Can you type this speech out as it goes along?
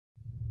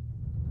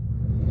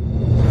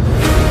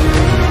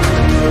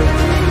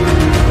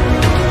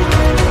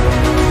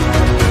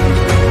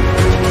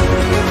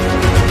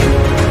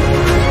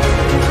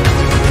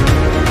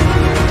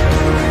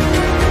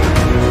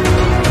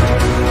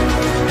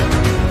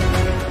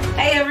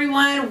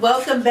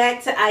Welcome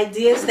back to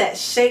Ideas That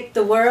Shape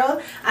the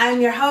World.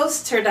 I'm your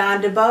host,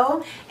 Turdon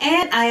DeBow,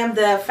 and I am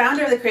the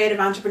founder of the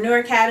Creative Entrepreneur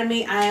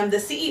Academy. I am the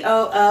CEO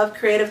of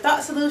Creative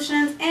Thought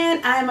Solutions,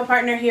 and I am a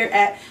partner here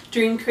at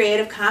Dream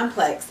Creative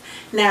Complex.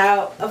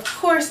 Now, of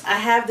course, I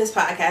have this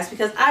podcast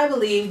because I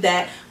believe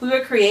that we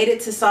were created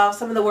to solve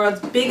some of the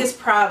world's biggest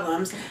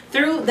problems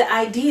through the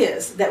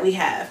ideas that we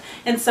have.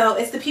 And so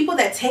it's the people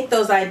that take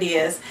those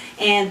ideas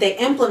and they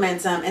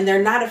implement them and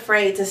they're not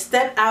afraid to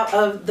step out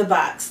of the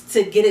box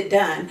to get it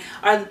done.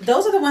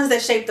 Those are the ones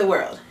that shape the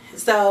world.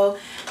 So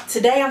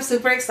today I'm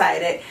super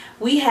excited.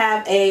 We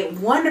have a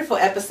wonderful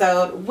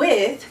episode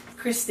with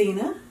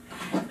Christina,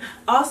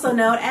 also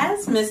known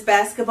as Miss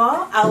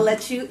Basketball. I'll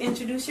let you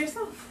introduce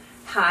yourself.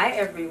 Hi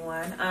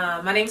everyone,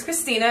 my name is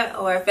Christina,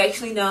 or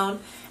affectionately known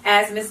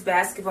as Miss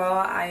Basketball.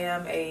 I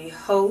am a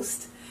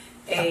host,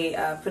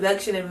 a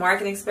production and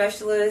marketing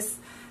specialist,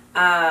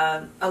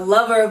 a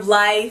lover of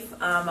life,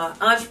 an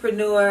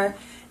entrepreneur,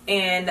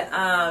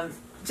 and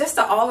just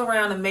an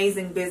all-around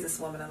amazing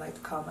businesswoman, I like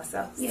to call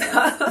myself.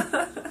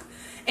 Yeah.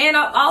 And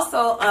I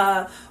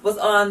also was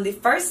on the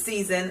first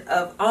season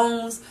of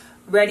OWN's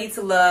Ready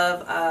to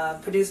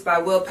Love, produced by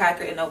Will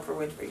Packer and Oprah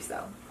Winfrey.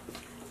 So,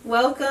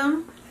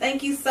 welcome.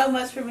 Thank you so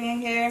much for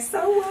being here.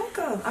 So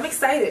welcome. I'm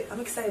excited.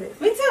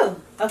 Me too.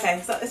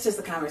 Okay, so it's just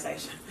a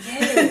conversation.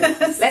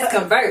 Yes. Let's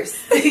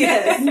converse.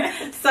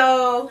 Yes.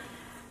 So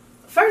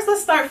first,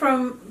 let's start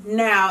from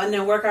now and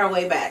then work our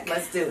way back.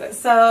 Let's do it.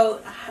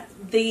 So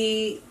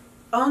the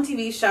OWN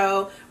TV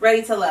show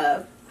Ready to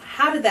Love,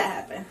 how did that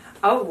happen?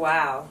 Oh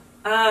wow.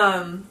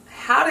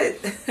 How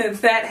did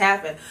that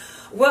happen?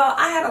 Well,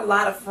 I had a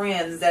lot of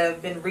friends that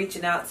have been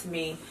reaching out to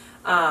me,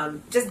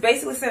 just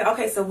basically saying,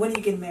 okay, so when are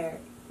you getting married?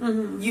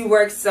 Mm-hmm. You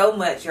work so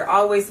much. You're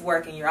always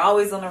working. You're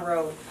always on the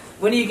road.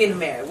 When are you getting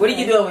married? What are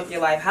you doing with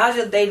your life? How's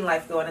your dating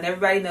life going? And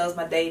everybody knows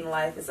my dating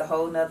life is a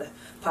whole nother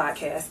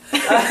podcast.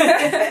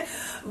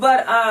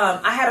 But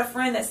I had a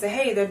friend that said,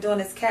 hey, they're doing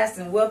this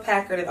casting. Will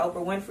Packard and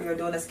Oprah Winfrey are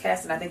doing this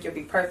casting. I think you'll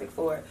be perfect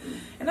for it.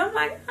 And I'm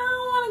like, I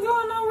don't want to go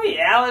on no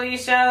reality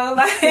show.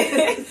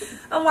 Like,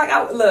 I'm like,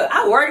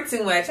 I work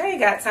too much. I ain't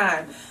got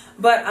time.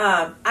 But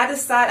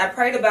I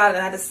prayed about it,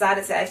 and I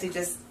decided to actually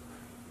just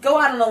go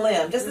out on a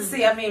limb just to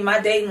see. I mean, my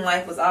dating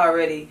life was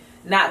already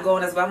not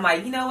going as well. I'm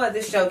like, you know what?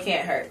 This show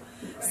can't hurt.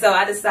 Right. So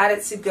I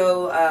decided to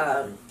go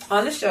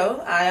on the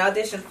show. I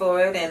auditioned for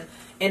it and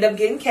ended up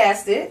getting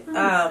casted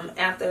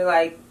after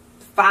like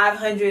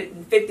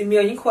 550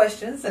 million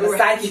questions and a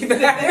psych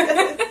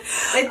evaluation.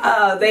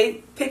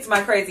 They picked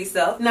my crazy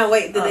self. No,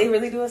 wait, did they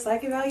really do a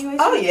psych evaluation?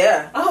 Oh,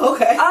 yeah. Oh,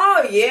 okay.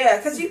 Oh, yeah.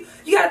 Because you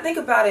got to think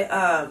about it.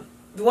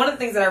 One of the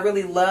things that I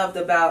really loved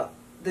about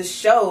the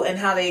show and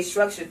how they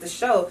structured the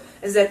show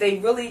is that they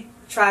really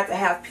tried to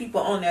have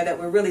people on there that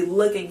were really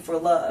looking for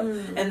love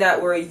and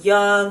that were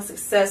young,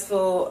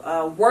 successful,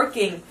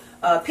 working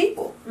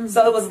people.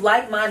 So it was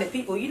like-minded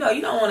people. You know,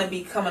 you don't want to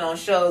be coming on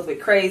shows with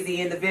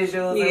crazy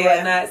individuals and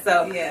whatnot.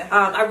 So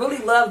I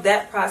really loved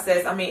that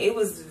process. I mean, it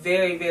was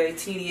very, very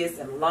tedious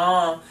and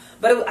long,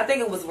 but I think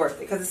it was worth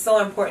it because it's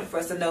so important for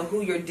us to know who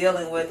you're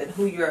dealing with and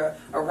who you're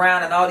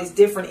around and all these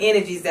different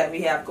energies that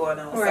we have going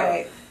on.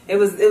 Right. So it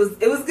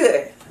was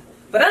good.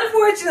 But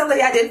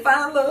unfortunately, I didn't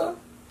find love.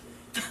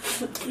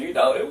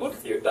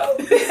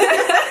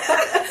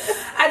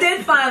 I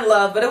did find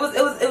love, but it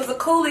was a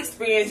cool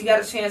experience. You got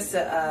a chance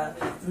to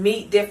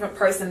meet different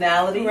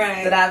personalities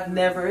that I've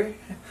never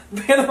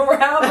been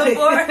around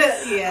before.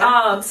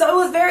 So it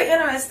was very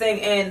interesting,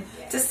 and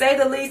to say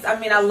the least, I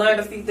mean, I learned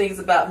a few things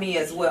about me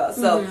as well.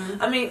 So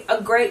I mean, a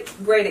great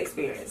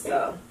experience.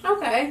 So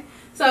okay,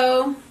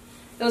 so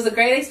it was a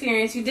great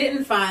experience. You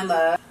didn't find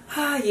love.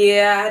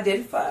 Yeah, I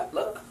didn't find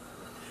love.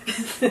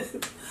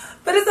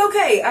 But it's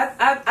okay.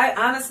 I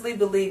honestly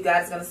believe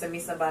God's going to send me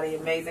somebody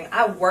amazing.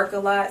 I work a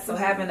lot, so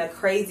having a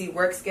crazy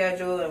work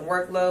schedule and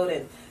workload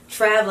and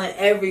traveling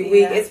every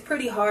week, it's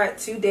pretty hard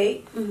to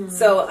date.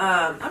 So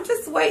I'm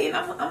just waiting.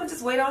 I'm going to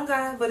just wait on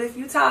God. But if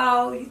you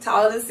taller than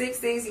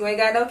 6'6", you ain't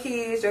got no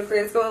kids, your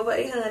credit score over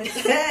 800.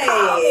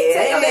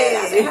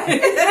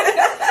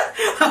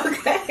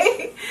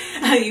 Okay.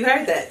 You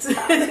heard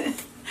that.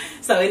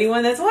 So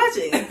anyone that's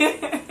watching,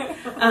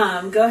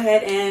 go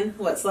ahead and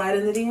slide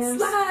in the DMs?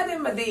 Slide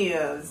in my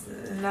DMs,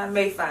 and I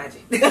may find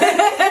you.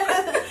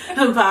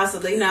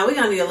 Possibly. No, we're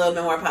going to need a little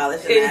bit more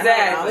polish than that.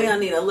 Exactly. We're going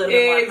to need a little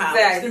bit more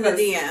polish in the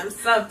DMs.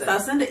 Something. So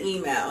send an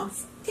email.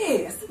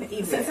 Yeah, send an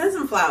email. Send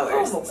some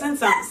flowers. Oh, send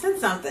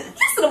something.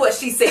 Listen to what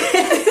she said.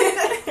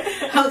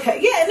 Okay,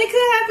 yeah, and it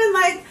could happen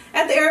like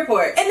at the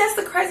airport. And that's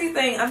the crazy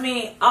thing. I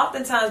mean,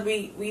 oftentimes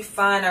we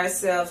find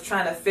ourselves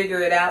trying to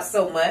figure it out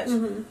so much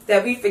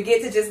that we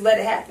forget to just let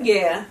it happen.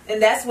 Yeah.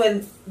 And that's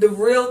when the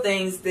real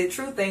things, the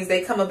true things,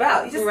 they come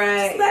about. You just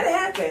let it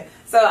happen.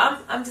 So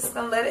I'm just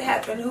gonna let it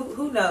happen.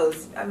 Who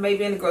knows? I may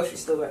be in the grocery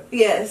store.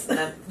 Yes. And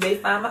I may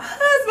find my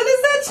husband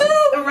is that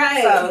you?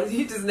 Right. So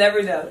you just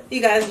never know.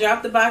 You guys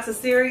drop the box of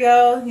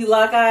cereal, you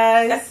lock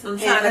eyes, I'm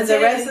trying and to the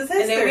rest is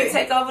history. And then we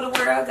take over the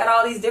world, got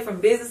all these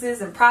different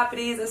businesses and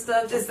properties and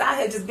stuff, just out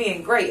here just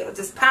being great,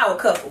 just power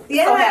couple.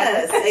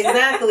 Yes,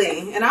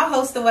 exactly. And I'll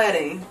host the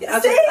wedding.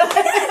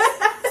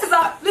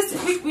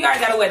 We already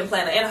got a wedding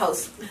planner and a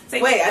host.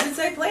 Wait, I didn't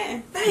say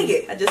plan. Dang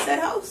it. I just said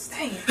host.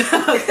 Dang it.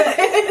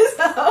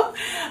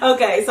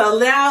 Okay, so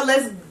now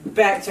let's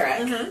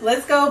backtrack.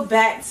 Let's go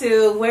back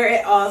to where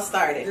it all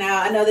started.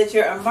 Now, I know that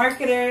you're a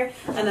marketer.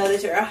 I know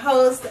that you're a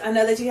host. I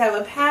know that you have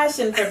a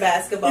passion for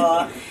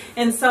basketball.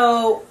 And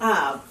so,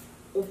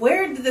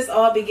 where did this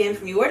all begin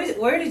for you?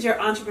 Where did your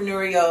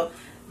entrepreneurial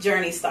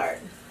journey start?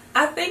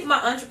 I think my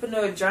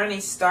entrepreneurial journey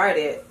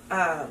started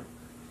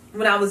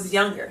when I was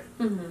younger.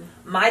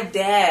 My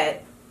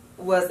dad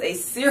was a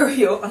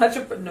serial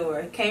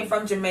entrepreneur. Came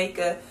from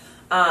Jamaica,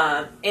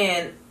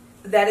 and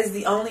that is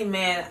the only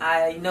man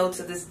I know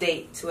to this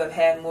date to have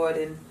had more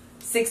than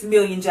 6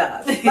 million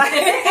jobs.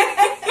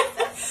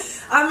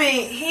 I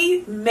mean,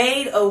 he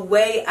made a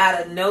way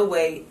out of no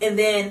way, and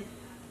then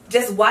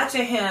just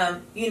watching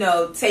him,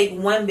 take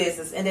one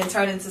business and then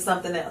turn into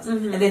something else,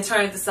 and then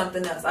turn into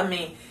something else. I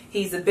mean,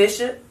 he's a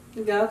bishop.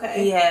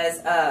 Okay. He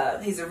has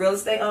he's a real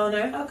estate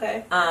owner.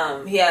 Okay.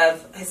 He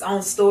have his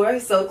own store. He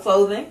sold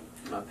clothing.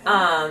 Okay.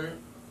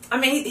 I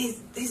mean,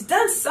 he's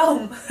done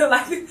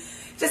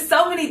just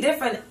so many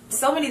different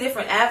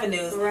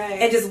avenues.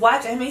 Right. And just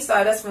watching him, he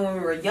started us from when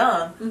we were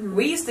young.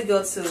 We used to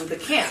go to the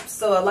camps.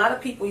 So a lot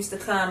of people used to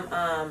come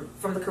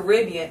from the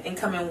Caribbean and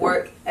come and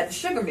work at the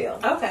sugar mill.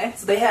 Okay.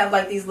 So they have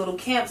like these little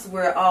camps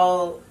where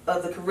all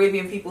of the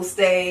Caribbean people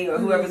stay, or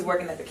whoever's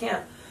working at the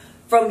camp.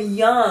 From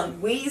young,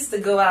 we used to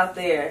go out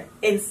there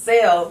and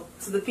sell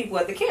to the people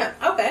at the camp.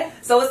 Okay.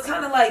 So it's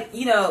kind of like,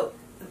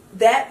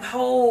 that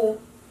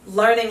whole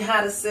learning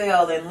how to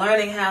sell and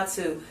learning how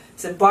to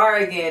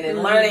bargain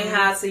and learning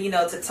how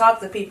to, to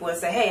talk to people and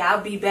say, hey,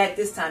 I'll be back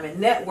this time and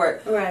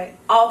network. Right.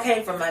 All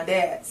came from my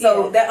dad.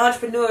 So that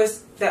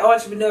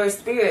entrepreneur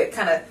spirit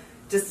kind of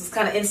was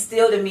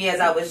instilled in me as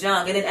I was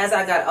young. And then as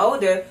I got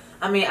older,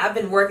 I mean, I've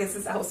been working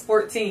since I was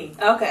 14.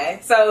 Okay.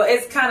 So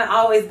it's kind of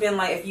always been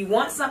like, if you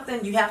want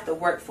something, you have to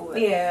work for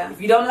it. Yeah. If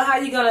you don't know how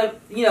you're going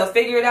to,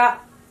 figure it out,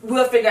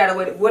 we'll figure out a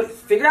way to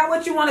figure out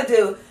what you want to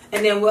do,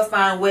 and then we'll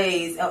find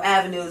ways or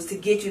avenues to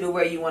get you to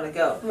where you want to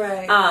go.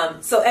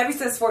 Right. So ever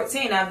since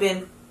 14, I've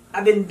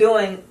been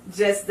doing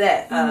just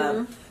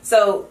that.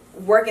 So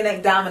working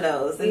at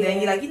Domino's, and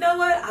then you're like, you know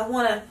what? I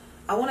want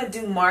to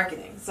do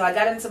marketing. So I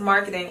got into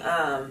marketing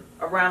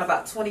around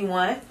about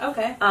 21.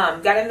 Okay.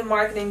 Got into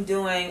marketing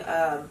doing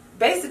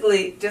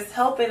basically just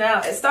helping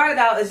out. It started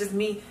out as just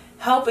me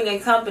helping a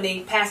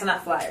company passing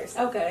out flyers.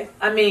 Okay.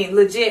 I mean,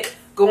 legit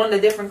going to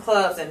different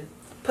clubs and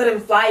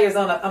putting flyers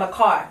on a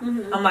car.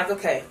 I'm like,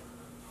 okay,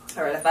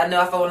 all right, if I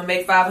want to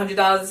make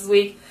 $500 this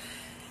week,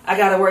 I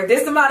gotta work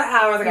this amount of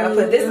hours. I gotta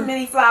put this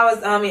many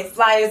flyers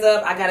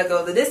up. I gotta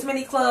go to this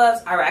many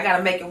clubs. All right, I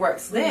gotta make it work.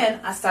 So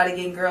then I started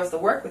getting girls to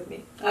work with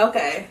me.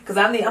 Okay. Because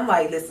I'm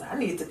like, listen, I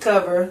need to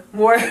cover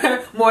more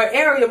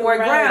area, more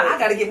ground. I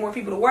gotta get more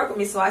people to work with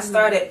me. So I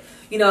started,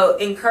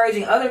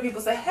 encouraging other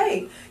people. Say,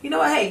 hey, you know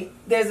what? Hey,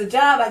 there's a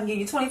job. I can give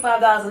you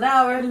 $25 an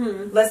hour.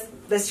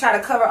 Let's try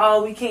to cover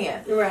all we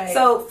can. Right.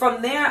 So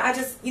from there, I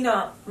just,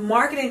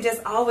 marketing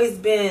just always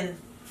been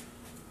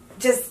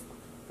just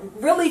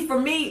really, for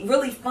me,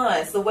 really fun.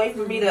 It's the way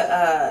for me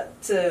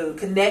to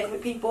connect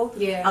with people.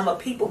 Yeah. I'm a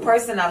people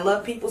person. I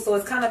love people. So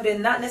it's kind of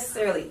been not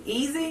necessarily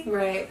easy,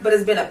 right, but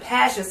it's been a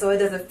passion, so it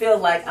doesn't feel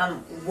like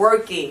I'm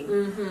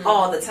working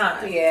all the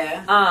time.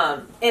 Yeah.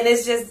 And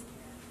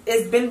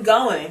it's been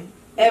going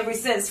ever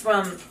since,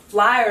 from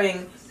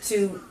flyering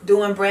to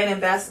doing brand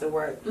ambassador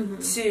work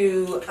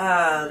to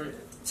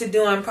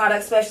doing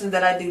product specialists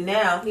that I do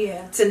now,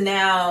 to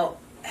now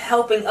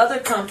helping other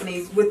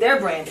companies with their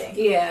branding,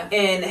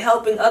 and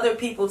helping other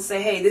people to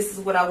say, hey, this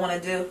is what I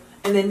want to do,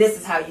 and then this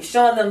is how you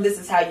show them, this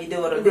is how you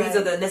do it, or these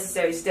are the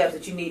necessary steps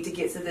that you need to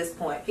get to this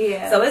point.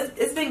 So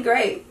it's been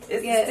great.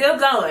 It's still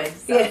going.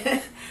 So.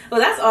 Yeah.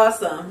 Well, that's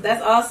awesome.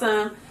 That's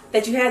awesome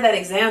that you had that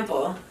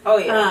example. Oh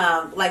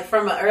yeah. Like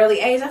from an early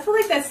age. I feel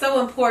like that's so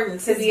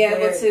important to be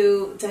able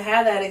to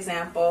have that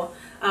example.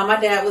 My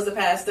dad was a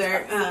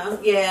pastor,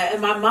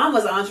 and my mom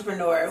was an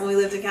entrepreneur when we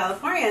lived in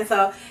California, and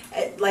so,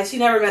 like, she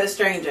never met a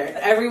stranger.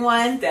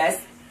 Everyone that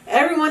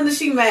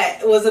she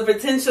met was a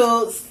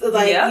potential,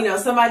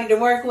 somebody to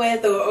work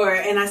with,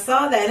 and I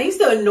saw that, and he used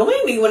to annoy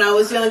me when I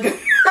was younger.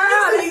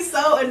 He's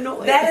so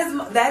annoying.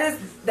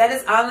 That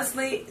is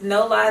honestly,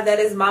 no lie, that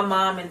is my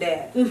mom and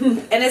dad.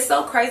 And it's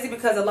so crazy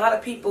because a lot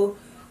of people,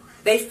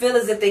 they feel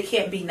as if they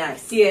can't be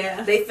nice.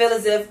 Yeah. They feel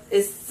as if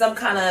it's some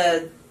kind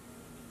of,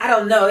 I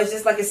don't know. It's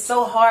just like it's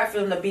so hard for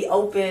them to be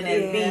open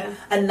and be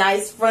a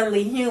nice,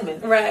 friendly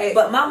human. Right.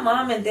 But my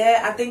mom and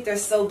dad, I think they're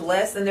so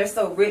blessed and they're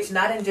so rich,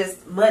 not in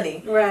just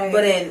money, right,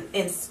 but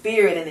in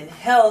spirit and in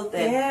health.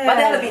 And my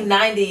dad will be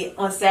 90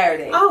 on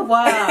Saturday. Oh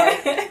wow,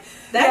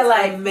 that's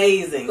like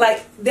amazing.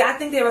 Like I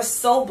think they were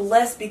so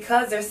blessed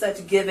because they're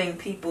such giving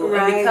people,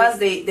 right, and because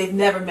they've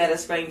never met a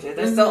stranger.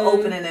 They're so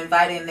open and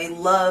inviting. And they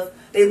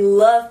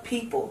love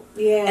people.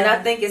 Yeah. And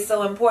I think it's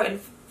so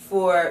important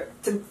for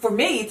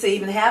me to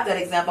even have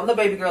that example. I'm the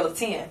baby girl of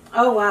 10.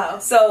 Oh wow.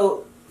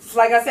 So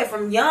like I said,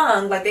 from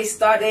young, like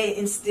they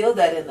instilled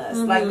that in us.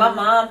 Like my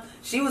mom,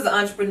 she was an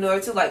entrepreneur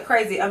too, like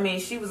crazy. I mean,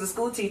 she was a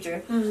school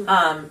teacher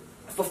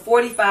for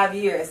 45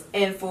 years,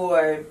 and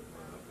for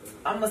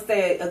I'm gonna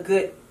say a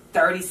good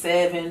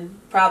 37,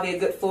 probably a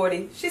good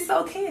 40, she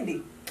sold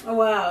candy. Oh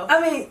wow.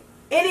 I mean,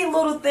 any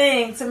little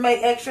thing to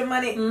make extra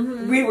money,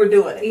 we were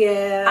doing it.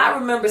 Yeah. I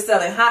remember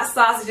selling hot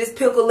sausages,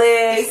 pickle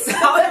eggs,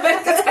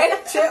 potato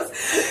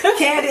chips,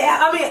 candy.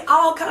 I mean,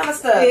 all kind of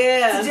stuff.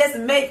 Yeah. To just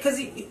make, because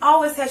you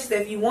always have to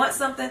say, if you want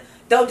something,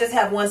 don't just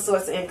have one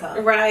source of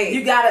income. Right.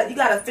 You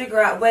gotta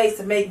figure out ways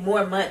to make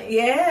more money.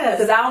 Yeah.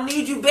 Because I don't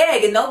need you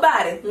begging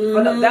nobody.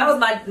 But that was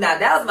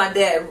my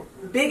dad's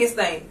biggest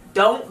thing.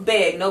 Don't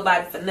beg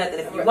nobody for nothing.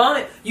 If you want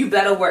it, you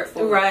better work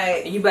for it.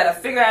 Right. And you better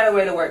figure out a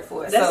way to work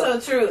for it. That's so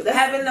true.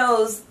 Having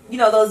those,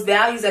 those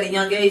values at a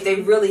young age,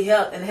 they really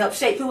help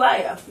shape who I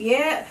am.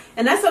 Yeah.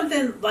 And that's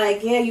something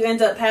like, you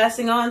end up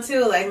passing on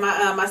too. Like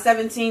my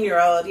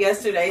 17-year-old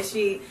yesterday,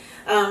 she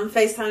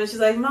FaceTime and she's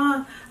like,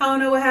 Mom, I don't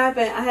know what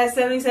happened. I had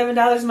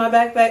 $77 in my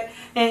backpack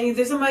and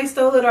either somebody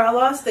stole it or I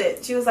lost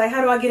it. She was like,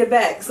 how do I get it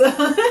back? So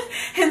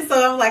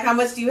I'm like, how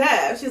much do you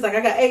have? She's like,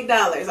 I got $8.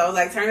 I was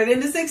like, turn it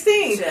into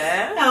 16.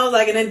 Yeah. I was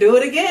like, and then do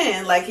it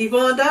again. Like, keep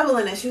on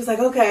doubling it. She was like,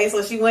 okay.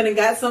 So she went and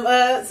got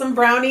some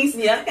brownies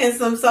and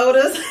some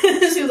sodas.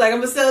 She was like, I'm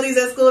going to sell these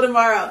at school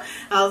tomorrow.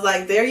 I was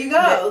like, there you go.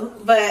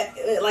 Yeah.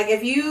 But like,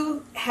 if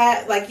you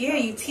had, like,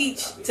 you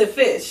teach to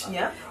fish,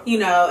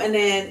 and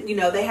then,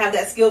 they have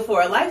that skill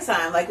for a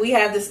lifetime. Like, we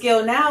have the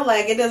skill now.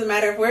 Like, it doesn't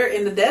matter if we're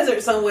in the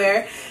desert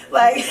somewhere.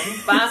 Like,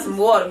 find some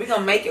water. We're going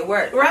to make it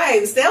work.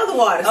 Right. Sell the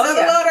water. Sell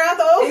the water out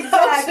the ocean.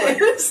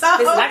 Exactly. So,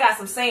 listen, I got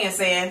some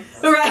sand.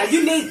 Right. Like,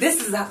 you need,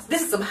 this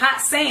is some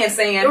hot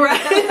sand. Right.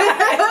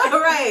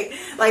 Right.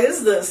 Like, this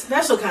is the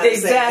special kind of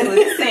sand. Exactly.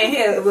 This sand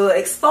here will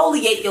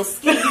exfoliate your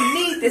skin. You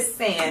need this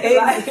sand.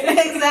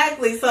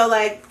 Exactly. So,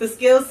 like, the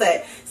skill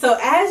set. So,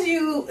 as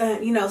you,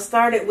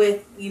 started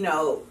with,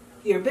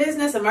 your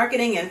business and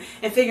marketing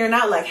and figuring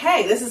out like,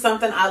 hey, this is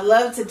something I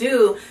love to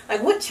do.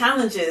 Like, what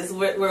challenges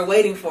were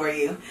waiting for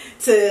you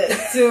to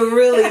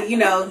really,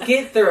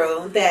 get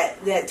through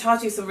that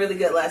taught you some really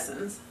good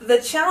lessons?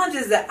 The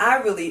challenges that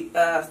I really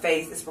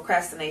face is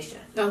procrastination.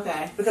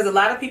 Okay. Because a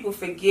lot of people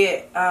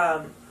forget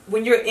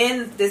when you're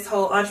in this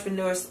whole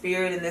entrepreneur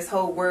spirit and this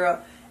whole world,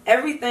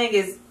 everything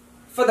is,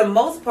 for the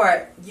most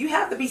part, you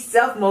have to be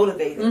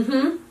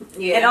self-motivated.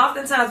 Yeah. And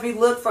oftentimes we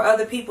look for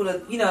other people to,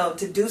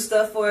 to do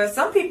stuff for us.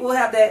 Some people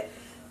have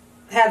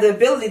the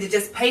ability to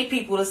just pay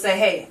people to say,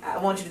 hey, I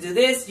want you to do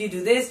this, you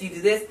do this, you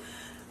do this.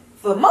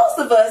 For most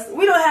of us,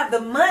 we don't have the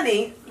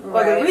money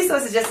or the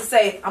resources just to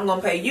say, I'm going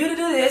to pay you to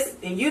do this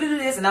and you to do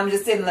this, and I'm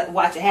just sitting and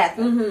watch it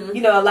happen.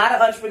 A lot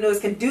of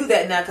entrepreneurs can do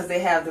that now because they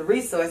have the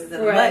resources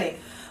and the money.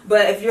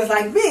 But if you're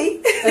like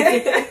me,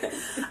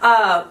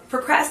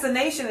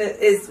 procrastination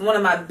is one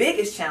of my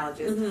biggest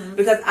challenges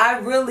because I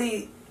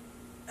really,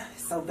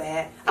 so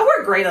bad. I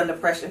work great under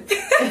pressure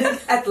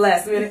at the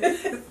last minute.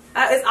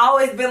 It's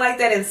always been like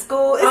that in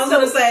school. I was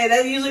going to say,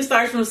 that usually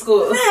starts from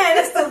school. Man,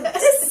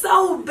 it's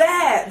so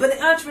bad. But in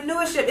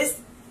entrepreneurship,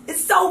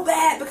 it's so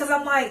bad because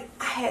I'm like,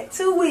 I had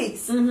 2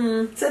 weeks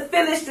to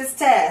finish this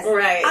task.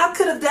 Right. I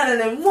could have done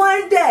it in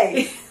one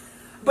day.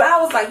 But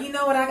I was like, you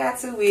know what? I got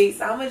 2 weeks.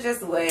 I'm going to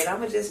just wait. I'm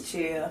going to just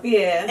chill.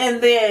 Yeah.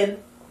 And then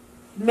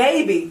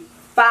maybe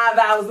 5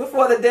 hours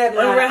before the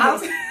deadline, I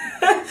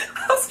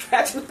was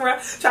scratching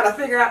around trying to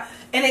figure out.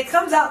 And it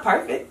comes out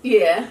perfect.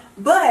 Yeah.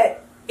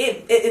 But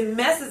it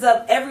messes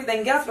up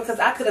everything else because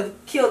I could have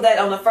killed that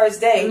on the first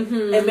day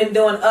and been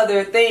doing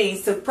other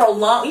things to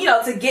prolong,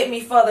 to get me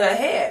further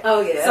ahead.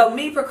 Oh, yeah. So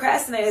me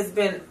procrastinating has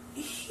been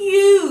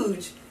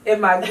huge in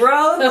my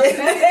growth.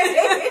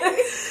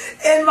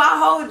 In my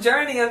whole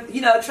journey of,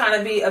 trying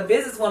to be a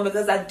businesswoman,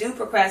 because I do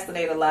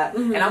procrastinate a lot.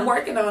 And I'm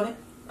working on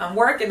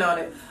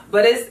it.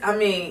 But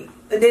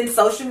and then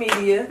social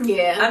media.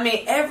 Yeah.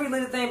 Every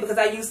little thing, because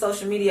I use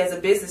social media as a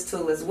business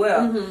tool as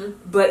well.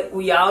 But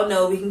we all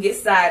know we can get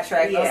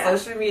sidetracked on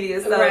social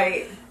media. So,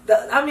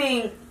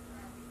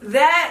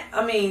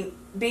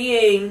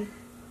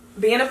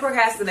 being a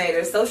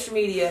procrastinator, social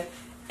media,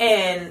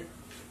 and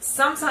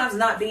sometimes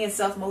not being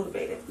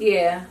self-motivated.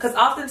 Yeah. Because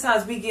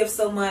oftentimes we give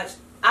so much.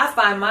 I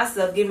find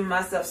myself giving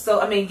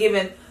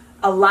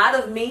a lot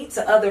of me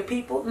to other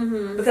people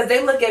because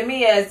they look at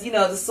me as,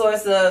 the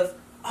source of,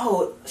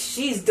 oh,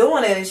 she's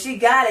doing it and she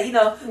got it,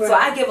 So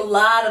I give a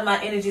lot of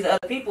my energy to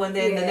other people, and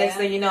then the next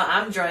thing you know,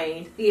 I'm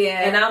drained.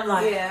 Yeah. And I'm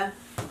like,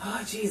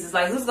 oh Jesus,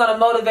 like who's gonna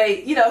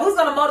motivate? You know, who's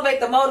gonna motivate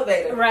the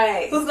motivator?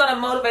 Right. Who's gonna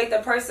motivate the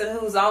person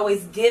who's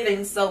always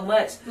giving so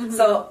much?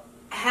 So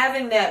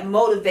having that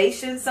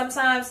motivation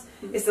sometimes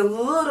it's a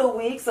little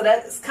weak, so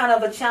that's kind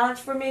of a challenge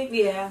for me.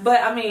 Yeah.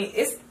 But I mean,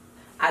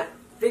 I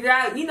figure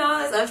out, you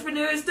know, as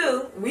entrepreneurs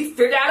do, we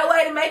figure out a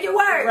way to make it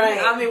work. Right.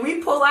 I mean,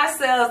 we pull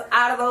ourselves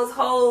out of those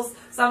holes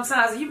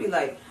sometimes. You be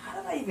like, how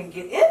did I even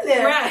get in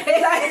there? Right.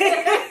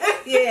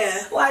 Like,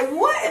 Yeah. Like,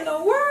 what in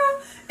the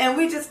world? And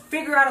we just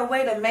figure out a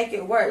way to make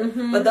it work.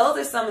 But those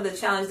are some of the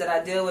challenges that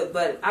I deal with.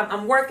 But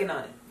I'm working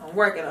on it. I'm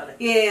working on it.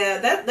 Yeah,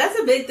 that's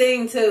a big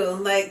thing too.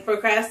 Like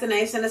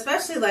procrastination,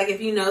 especially like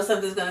if you know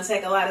something's going to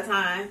take a lot of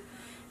time.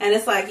 And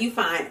it's like you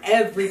find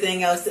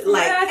everything else,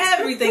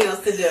 everything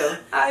else to do.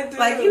 I do.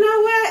 Like, you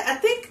know what? I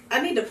think I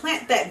need to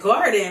plant that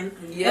garden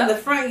in the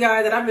front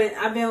yard. That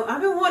I've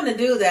been wanting to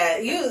do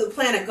that. You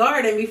plant a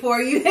garden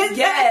before you hit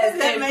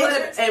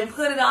and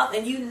put it off.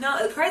 And you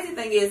know, the crazy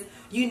thing is,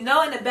 you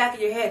know, in the back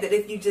of your head that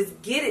if you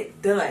just get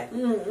it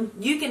done,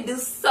 you can do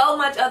so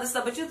much other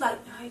stuff. But you're like,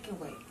 no, you can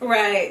wait.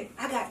 Right.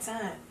 I got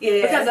time.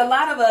 Yeah. Because a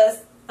lot of us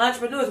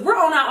entrepreneurs, we're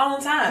on our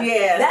own time.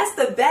 Yeah. That's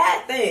the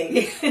bad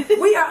thing.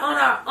 We are on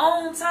our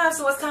own time,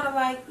 so it's kind of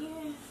like,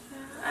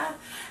 yeah,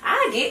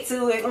 I get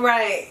to it.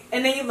 Right.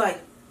 And then you're like,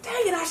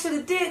 dang it, I should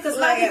have did, because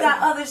like you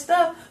got other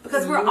stuff.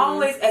 Because we're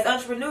always, as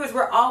entrepreneurs,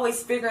 we're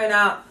always figuring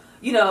out,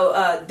 you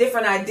know,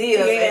 different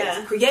ideas. Yeah.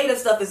 And creative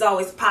stuff is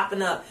always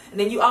popping up. And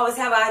then you always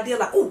have an idea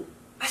like, ooh,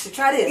 I should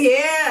try this.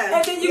 Yeah.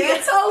 And then you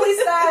get totally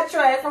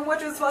sidetracked from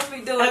what you're supposed to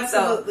be doing.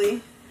 Absolutely.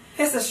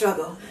 So it's a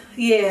struggle.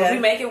 Yeah. But we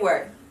make it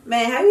work.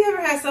 Man, have you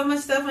ever had so much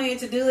stuff on your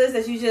to-do list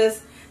that you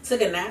just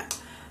took a nap?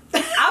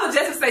 I was just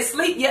going to say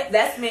sleep. Yep,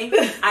 that's me.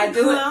 I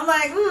do it. I'm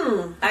like,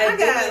 I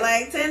got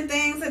like 10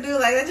 things to do.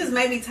 Like, that just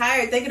made me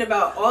tired thinking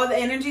about all the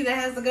energy that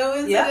has to go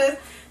into this.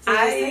 So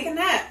I just take a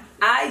nap.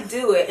 I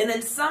do it. And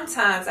then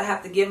sometimes I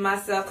have to give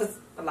myself, because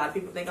a lot of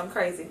people think I'm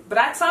crazy, but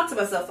I talk to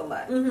myself a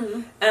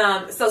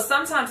lot. So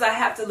sometimes I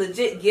have to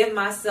legit give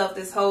myself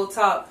this whole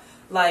talk,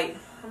 like,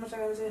 how much I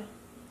got to do?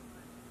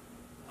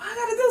 Why I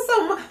got to do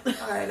so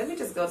much? All right, let me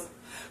just go.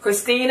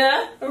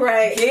 Christina,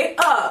 right? Get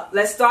up.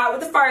 Let's start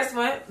with the first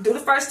one. Do the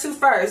first two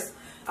first.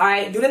 All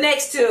right, do the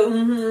next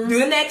two. Do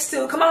the next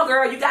two. Come on,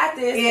 girl, you got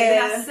this.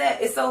 Yeah. And then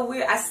it's so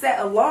weird. I set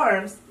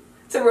alarms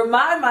to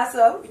remind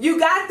myself, you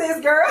got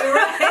this, girl.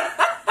 Right.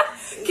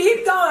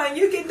 Keep going.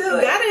 You can do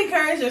it. You gotta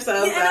encourage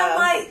yourself. Yeah, and I'm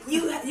like,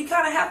 you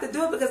kind of have to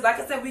do it because, like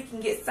I said, we can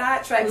get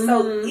sidetracked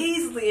so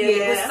easily.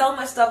 And there's so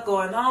much stuff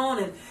going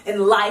on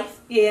in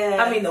life.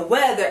 Yeah. I mean, the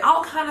weather,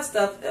 all kind of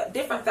stuff,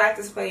 different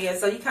factors play in.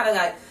 So you kind of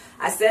like,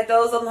 I set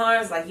those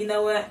alarms like, you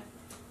know what?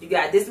 You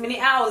got this many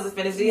hours to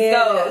finish these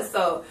goals.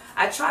 So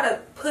I try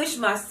to push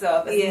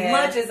myself as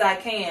much as I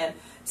can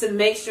to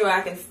make sure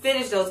I can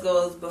finish those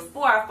goals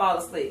before I fall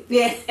asleep.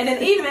 Yeah. And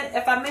then even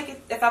if I make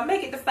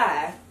it to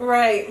 5,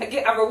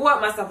 right? I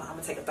reward myself. I'm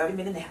gonna take a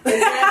 30-minute nap.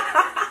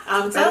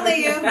 I'm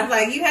telling you,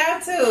 like you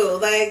have to,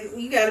 like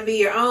you got to be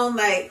your own,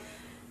 like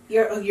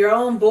your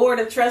own board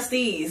of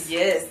trustees.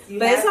 Yes.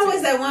 But it's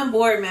always that one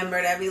board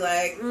member that be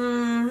like,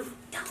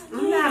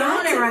 I'm not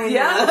on it right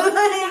now.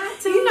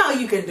 You know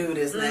you can do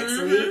this next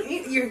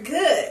week. You're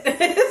good.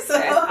 So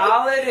that's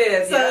all it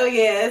is. So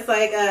yeah, it's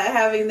like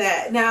having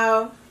that.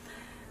 Now,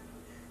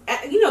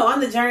 you know, on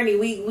the journey,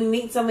 we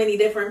meet so many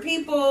different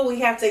people.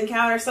 We have to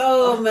encounter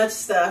so much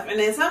stuff. And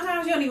then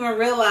sometimes you don't even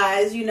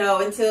realize, you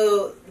know,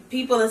 until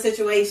people and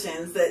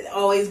situations that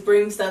always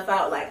bring stuff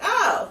out like,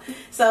 oh.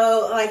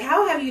 So, like,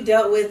 how have you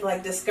dealt with,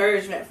 like,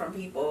 discouragement from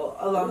people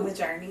along the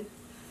journey?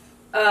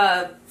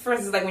 For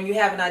instance, like when you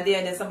have an idea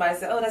and then somebody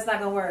says, oh, that's not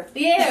going to work.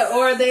 Yeah,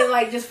 or they,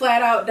 like, just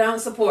flat out don't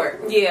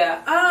support.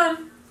 Yeah.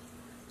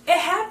 It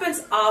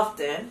happens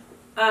often.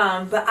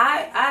 But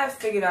I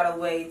figured out a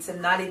way to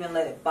not even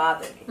let it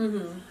bother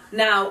me.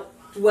 Now,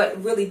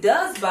 what really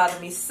does bother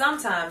me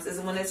sometimes is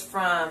when it's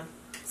from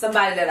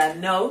somebody that I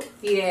know.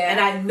 Yeah. And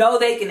I know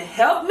they can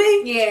help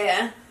me.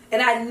 Yeah.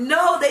 And I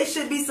know they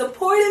should be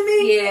supporting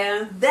me.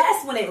 Yeah.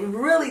 That's when it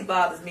really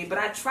bothers me. But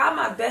I try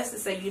my best to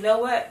say, you know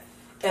what?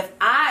 If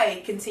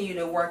I continue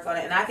to work on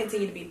it and I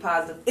continue to be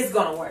positive, it's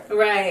going to work.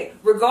 Right.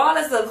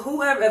 Regardless of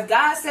whoever, if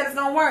God said it's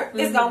going to work,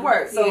 it's going to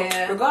work. So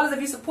regardless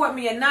if you support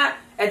me or not,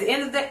 at the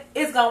end of the day,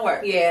 it's going to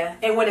work. Yeah.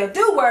 And when it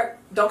do work,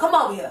 don't come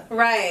over here.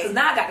 Right. Because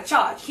now I got to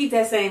charge. Keep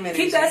that same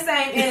energy. Keep that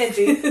same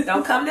energy.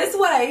 Don't come this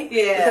way.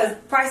 Yeah. Because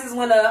prices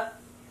went up.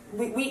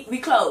 We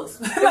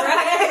closed.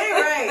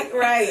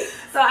 Right.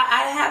 So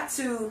I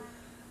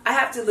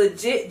have to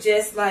legit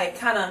just like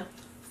kind of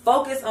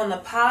focus on the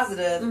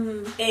positive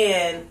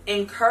and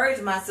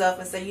encourage myself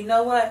and say, you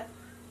know what?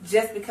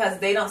 Just because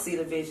they don't see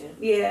the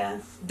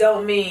vision,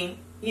 don't mean,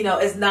 you know,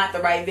 it's not the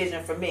right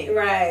vision for me.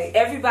 Right.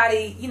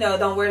 Everybody, you know,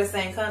 don't wear the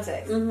same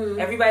contacts.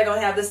 Everybody don't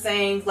have the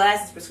same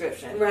glasses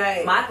prescription.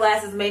 Right. My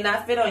glasses may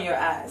not fit on your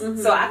eyes.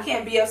 So I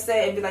can't be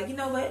upset and be like, you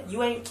know what?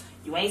 You ain't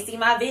see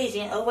my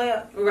vision. Oh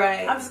well.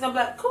 Right. I'm just gonna be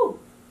like, cool.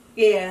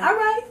 Yeah. All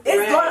right.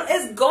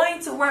 It's going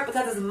to work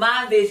because it's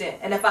my vision.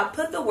 And if I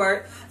put the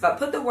work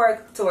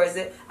towards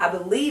it, I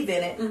believe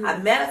in it, I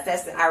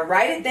manifest it, I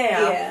write it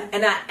down,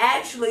 and I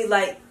actually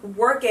like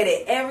work at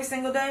it every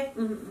single day,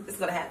 it's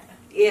going to happen.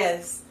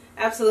 Yes,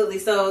 absolutely.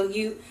 So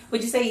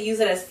would you say you use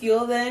it as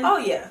fuel then? Oh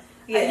yeah.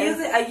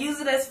 I use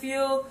it as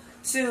fuel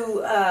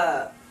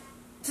to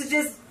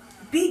just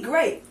be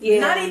great. Yeah.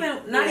 Not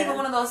even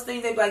one of those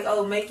things they be like,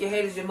 oh, make your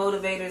haters your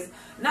motivators.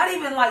 Not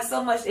even like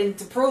so much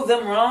to prove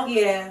them wrong.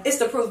 Yeah. It's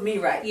to prove me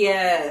right.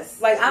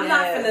 Yes. Like I'm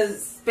not gonna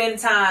spend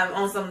time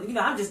on some,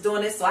 I'm just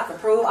doing this so I can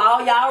prove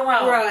all y'all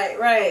wrong.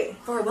 Right.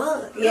 For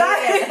what?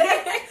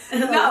 Yeah.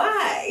 No.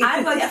 Why?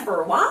 I'm like,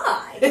 for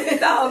why?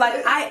 No,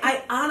 like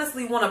I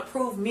honestly want to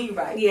prove me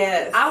right.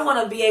 Yes. I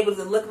want to be able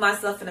to look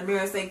myself in the mirror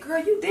and say,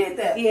 girl, you did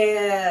that.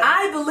 Yeah.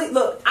 I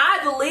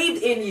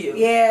believed in you.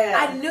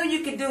 Yeah. I knew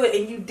you could do it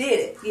and you did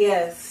it.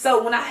 Yes.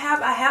 So when I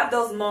have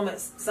those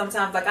moments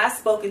sometimes, like I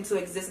spoke into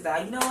existence,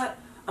 you know what?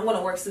 I'm going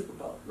to work Super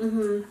Bowl.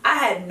 I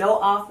had no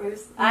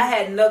offers. I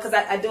had no, because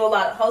I do a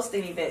lot of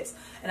hosting events.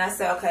 And I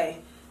said, okay,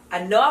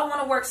 I know I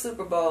want to work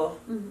Super Bowl.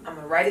 I'm going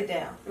to write it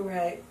down.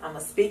 Right. I'm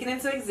going to speak it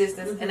into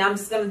existence. And I'm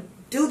just going to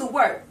do the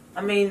work.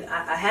 I mean,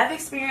 I have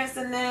experience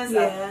in this.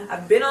 Yeah.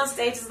 I've been on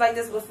stages like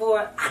this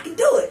before. I can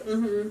do it.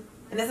 And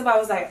then somebody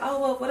was like, oh,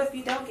 well, what if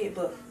you don't get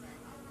booked?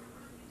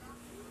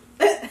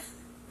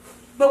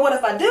 But what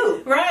if I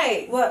do?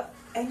 Right. Well,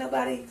 ain't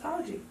nobody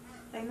called you.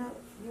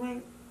 You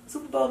ain't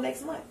Super Bowl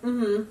next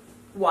month.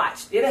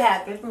 Watch. It'll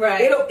happen.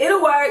 Right.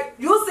 It'll work.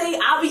 You'll see.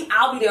 I'll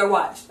be there.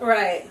 Watch.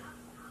 Right.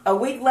 A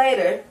week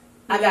later,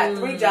 I got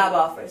 3 job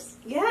offers.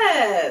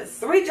 Yes.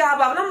 3 job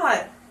offers. And I'm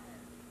like,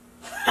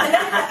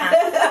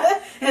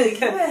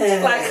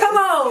 like, come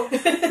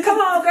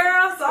on,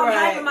 girl. So I'm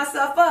hyping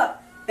myself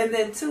up. And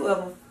then 2 of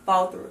them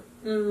fall through.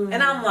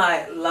 And I'm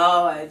like,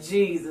 Lord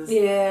Jesus.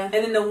 Yeah. And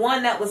then the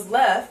one that was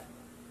left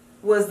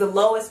was the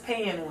lowest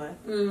paying one.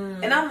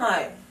 And I'm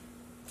like,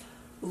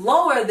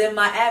 lower than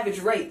my average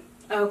rate.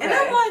 Okay. And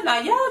I'm like, now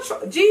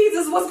y'all,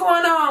 Jesus, what's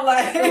going on?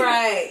 Like,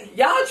 right.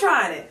 Y'all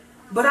trying it.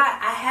 But I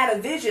had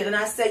a vision and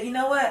I said, you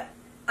know what?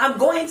 I'm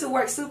going to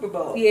work Super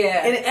Bowl.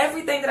 Yeah. And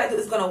everything that I do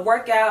is going to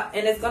work out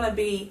and it's going to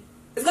be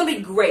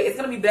great. It's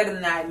going to be better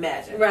than I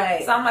imagined.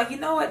 Right. So I'm like, you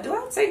know what? Do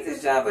I take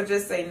this job or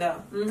just say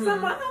no? Because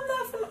I'm like, I'm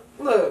not finna,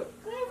 look,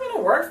 I ain't going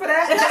to work for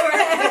that.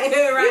 Right.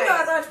 You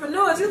know, as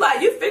entrepreneurs,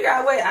 you figure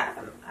out a way, I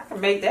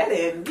can make that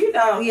in,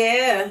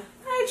 Yeah.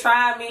 I ain't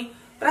trying me.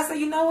 But I said,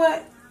 you know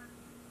what?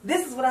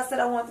 This is what I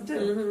said I want to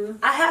do.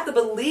 I have to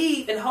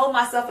believe and hold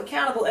myself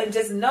accountable and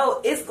just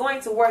know it's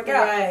going to work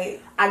out. Right.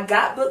 I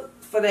got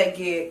booked for that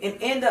gig and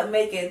end up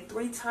making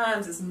 3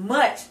 times as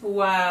much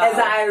as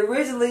I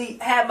originally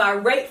had my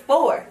rate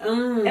for.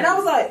 And I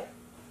was like,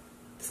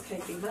 this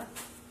can't be mine.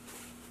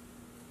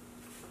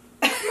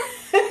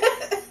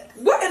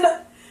 What in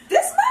the,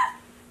 this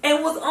much?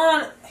 And was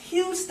on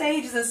huge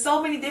stages and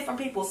so many different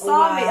people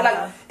saw me.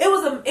 Like it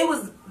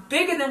was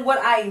bigger than what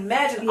I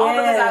imagined, all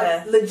because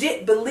I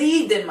legit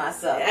believed in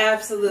myself.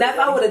 Absolutely. Now, if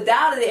I would have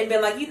doubted it and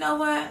been like, you know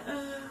what?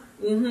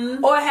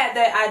 Or had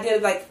that idea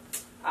of like,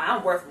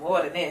 I'm worth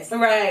more than this.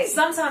 Right.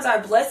 Sometimes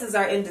our blessings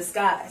are in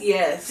disguise.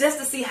 Yes. Just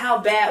to see how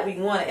bad we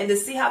want it and to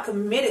see how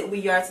committed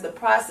we are to the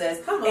process.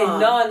 And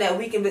knowing that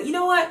we can be, you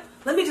know what?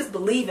 Let me just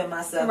believe in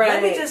myself.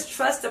 Right. Let me just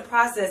trust the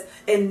process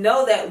and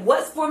know that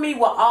what's for me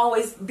will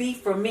always be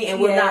for me and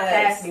will not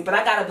pass me. But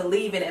I got to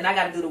believe in it and I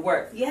got to do the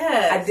work.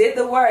 Yes. I did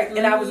the work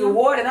and I was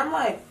rewarded. I'm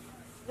like,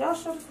 y'all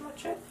show this my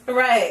check?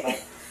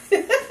 Right.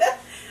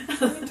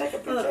 Let me take a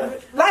picture of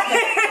it.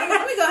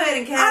 Let me go ahead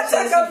and catch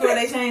this before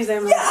they change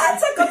their mind. Yeah, I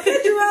took a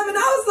picture of it and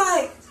I was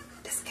like,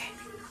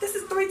 this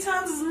is 3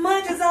 times as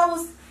much as I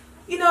was,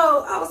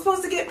 I was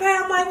supposed to get paid.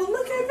 I'm like, well,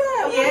 look at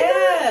that.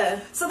 Yeah.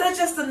 So that's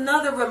just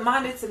another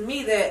reminder to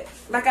me that,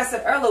 like I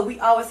said earlier, we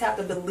always have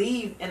to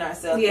believe in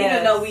ourselves. Yes.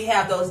 Even though we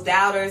have those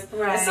doubters.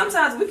 Right. And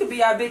sometimes we could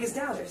be our biggest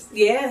doubters.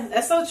 Yeah,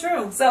 that's so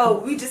true. So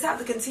we just have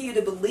to continue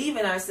to believe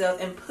in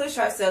ourselves and push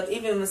ourselves,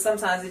 even when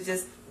sometimes it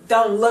just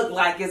don't look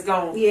like it's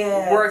going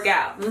to work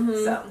out.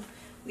 So,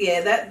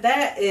 yeah,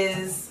 that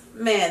is,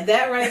 man,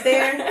 that right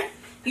there.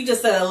 You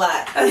just said a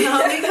lot,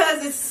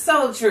 because it's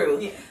so true.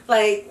 Yeah.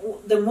 Like,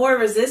 the more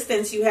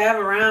resistance you have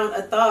around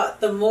a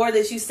thought, the more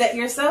that you set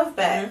yourself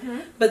back.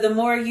 But the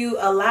more you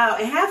allow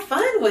and have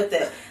fun with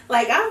it.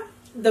 Like,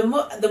 the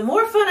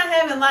more fun I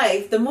have in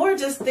life, the more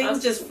just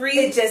things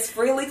it just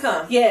freely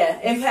comes. Yeah,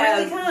 it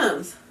freely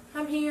comes.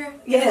 I'm here.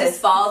 Yes. It just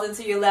falls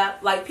into your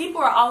lap. Like,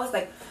 people are always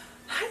like,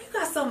 how you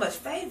got so much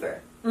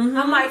favor?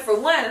 I'm like, for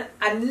one,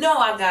 I know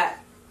I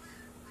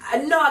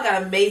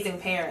got amazing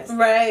parents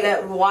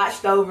that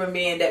watched over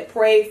me and that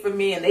prayed for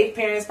me, and their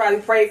parents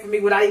probably prayed for me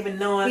without even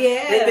knowing.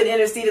 They've been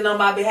interceding on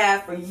my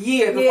behalf for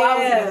years before I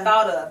was even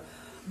thought of.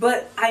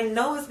 But I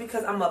know it's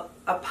because I'm a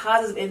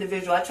positive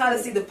individual. I try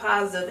to see the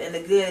positive and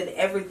the good in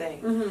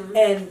everything.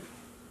 And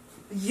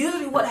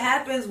usually what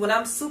happens when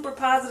I'm super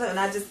positive and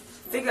I just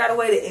figure out a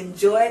way to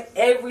enjoy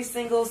every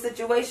single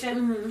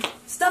situation,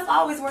 stuff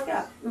always work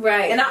out.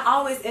 Right. And I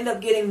always end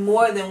up getting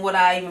more than what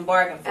I even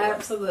bargained for.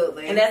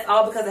 Absolutely. And that's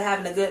all because of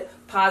having a good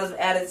positive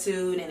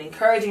attitude and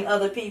encouraging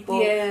other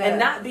people and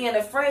not being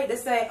afraid to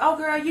say, oh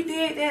girl, you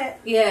did that.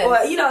 Yes.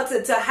 Or, you know,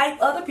 to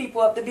hype other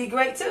people up to be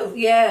great too.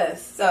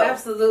 Yes. So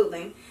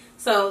absolutely.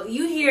 So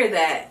you hear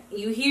that.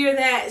 You hear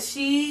that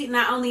she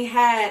not only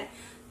had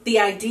the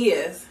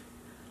ideas,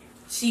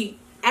 she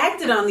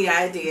acted on the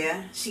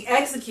idea, she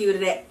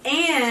executed it,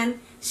 and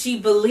she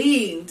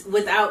believed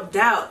without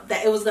doubt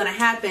that it was going to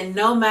happen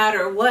no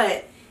matter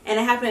what. And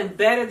it happened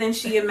better than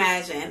she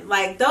imagined.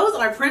 Like, those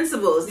are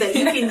principles that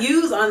you can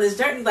use on this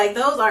journey. Like,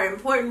 those are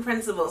important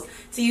principles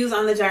to use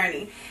on the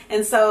journey.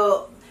 And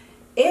so,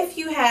 if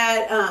you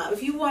had,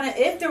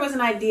 if there was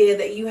an idea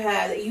that you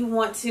had that you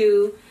want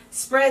to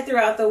spread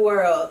throughout the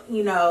world,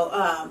 you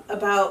know,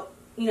 about,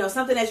 you know,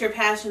 something that you're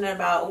passionate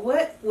about,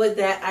 what would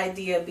that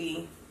idea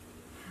be?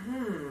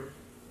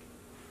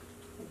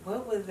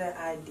 What would that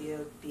idea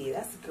be?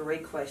 That's a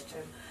great question.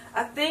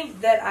 I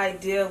think that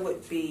idea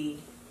would be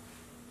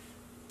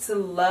to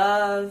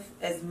love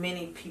as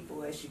many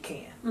people as you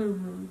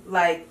can.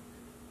 Like,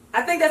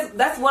 I think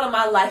that's one of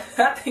my life.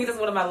 I think that's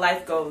one of my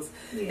life goals.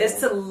 Is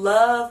to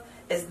love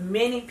as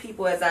many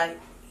people as I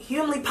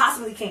humanly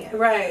possibly can.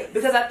 Right.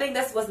 Because I think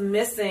that's what's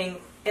missing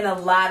in a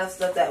lot of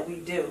stuff that we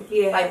do.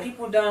 Yeah. Like,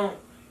 people don't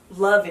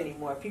love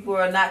anymore. People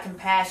are not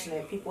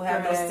compassionate. People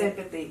have no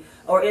sympathy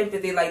or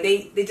empathy. Like,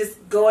 they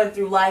just going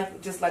through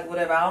life just like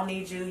whatever. I don't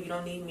need you. You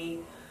don't need me.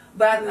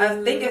 But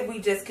I think if we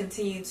just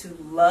continue to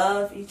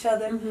love each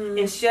other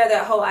and share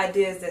that whole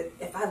idea is that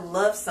if I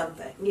love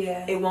something,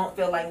 it won't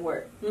feel like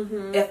work.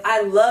 If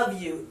I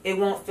love you, it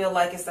won't feel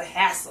like it's a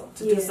hassle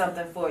to do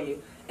something for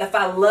you. If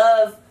I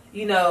love,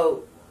 you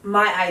know,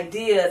 my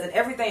ideas and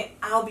everything,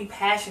 I'll be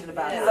passionate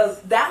about it. So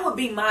that would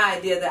be my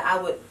idea that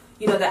I would,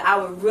 you know, that I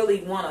would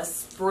really want to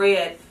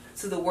spread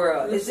to the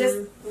world. It's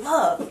just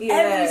love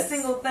every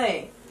single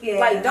thing.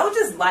 Like, don't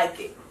just like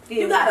it.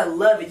 You gotta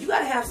love it. You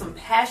gotta have some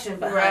passion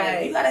behind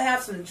it. You gotta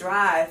have some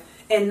drive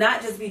and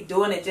not just be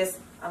doing it just,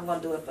 I'm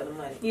gonna do it for the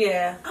money.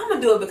 I'm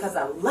gonna do it because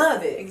I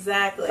love it.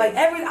 Exactly. Like,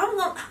 I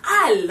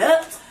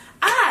love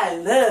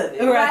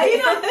it. Right? You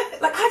know,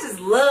 like, I just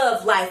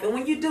love life, and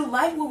when you do,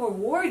 life will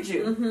reward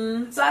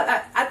you. So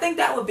I think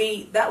that would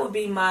be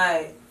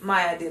my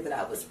idea that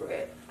I would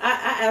spread.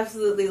 I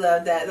absolutely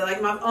love that.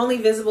 Like, my only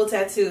visible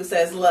tattoo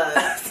says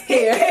love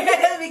here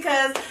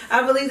because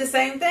I believe the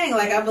same thing.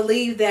 Like, I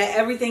believe that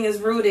everything is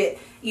rooted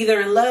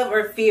either in love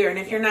or fear. And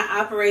if you're not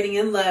operating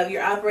in love,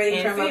 you're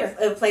operating from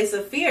a place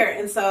of fear.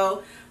 And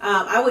so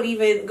I would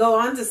even go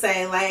on to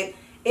say, like,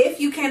 if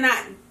you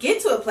cannot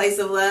get to a place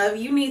of love,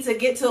 you need to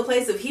get to a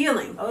place of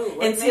healing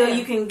until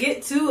you can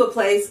get to a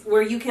place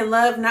where you can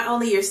love not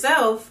only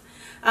yourself,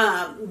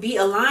 be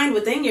aligned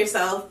within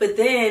yourself, but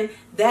then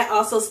that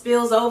also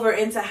spills over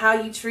into how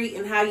you treat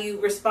and how you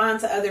respond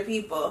to other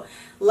people.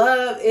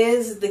 Love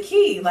is the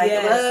key. Like,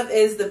 love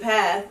is the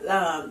path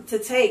to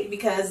take,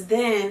 because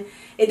then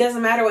it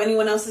doesn't matter what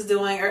anyone else is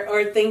doing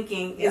or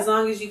thinking, as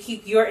long as you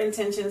keep your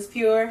intentions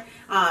pure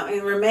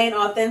and remain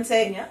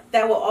authentic.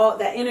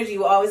 That energy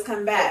will always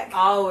come back. It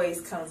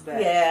always comes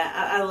back.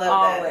 I love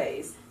that.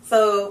 Always.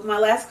 So my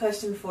last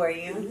question for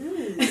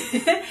you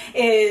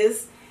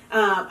is,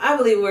 I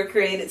believe we're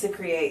created to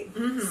create.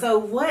 So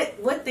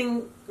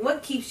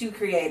what keeps you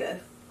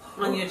creative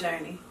on your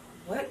journey?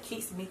 What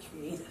keeps me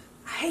creative?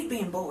 I hate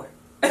being bored.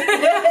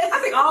 I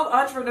think all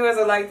entrepreneurs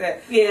are like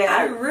that.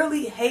 I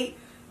really hate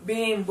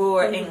being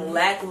bored in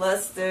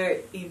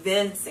lackluster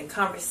events and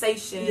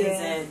conversations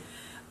and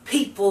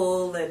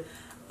people, and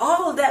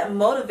all of that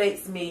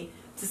motivates me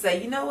to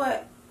say, you know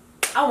what?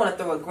 I want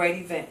to throw a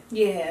great event.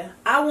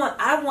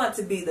 I want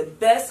to be the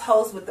best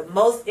host with the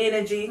most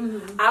energy.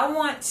 I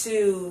want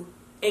to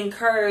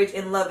encourage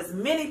and love as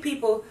many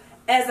people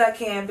as I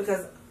can,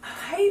 because I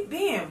hate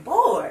being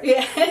bored.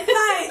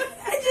 Like,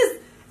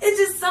 it's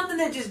just something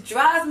that just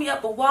drives me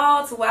up a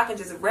wall to where I can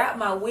just wrap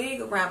my wig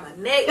around my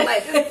neck.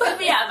 Like, just put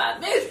me out of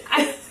my misery.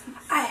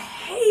 I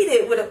hate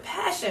it with a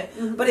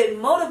passion, but it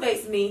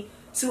motivates me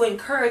to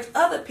encourage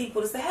other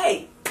people to say,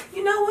 hey,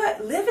 you know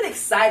what? Live an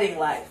exciting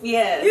life. You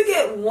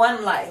get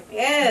one life.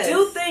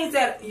 Do things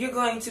that you're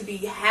going to be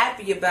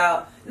happy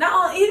about. Not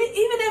only, even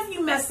if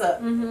you mess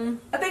up.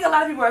 I think a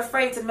lot of people are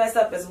afraid to mess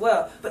up as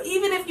well. But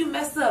even if you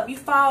mess up, you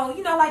fall,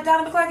 you know, like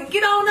Donnie McClurkin,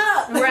 get on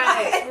up.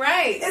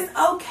 Right. It's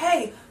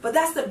okay. But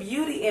that's the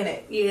beauty in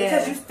it.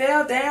 Because you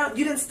fell down,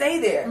 you didn't stay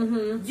there.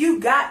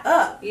 You got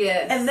up.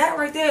 And that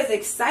right there is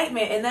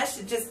excitement. And that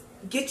should just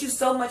get you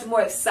so much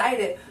more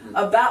excited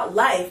about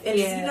life. And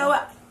just, you know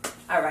what?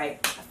 All right,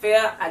 I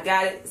fell, I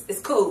got it,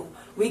 it's cool,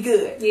 we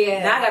good.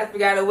 Now I got to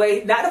figure out a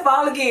way not to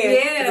fall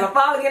again. If I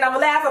fall again, I'm gonna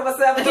laugh at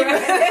myself and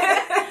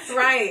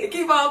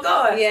keep on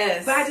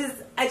going. But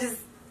I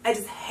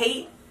just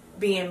hate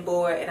being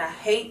bored, and I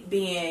hate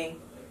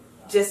being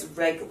just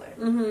regular.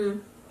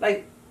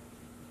 Like,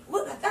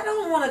 I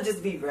don't want to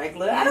just be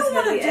regular. I don't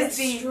want to just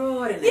be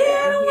extraordinary.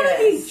 I don't want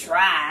to be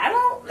dry. I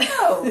don't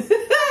know.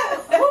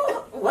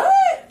 What?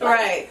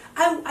 I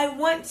I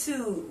want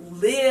to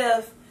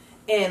live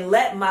and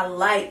let my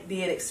light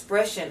be an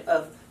expression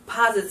of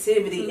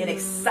positivity and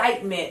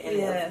excitement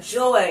and of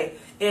joy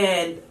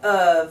and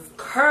of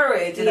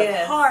courage and of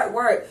hard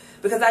work.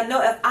 Because I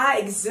know if I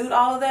exude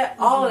all of that,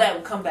 all of that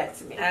will come back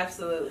to me.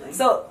 Absolutely.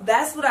 So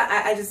that's what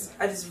I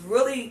just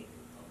really,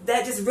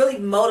 that just really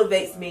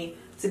motivates me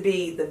to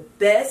be the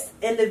best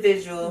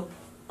individual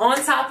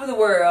on top of the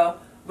world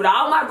with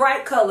all my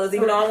bright colors,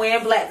 even though I'm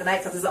wearing black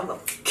tonight because I'm going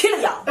to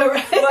kill y'all.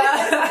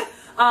 Right.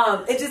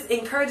 But it just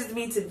encourages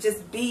me to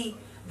just be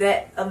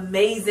that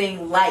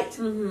amazing light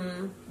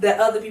that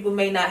other people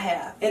may not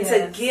have. And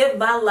to give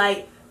my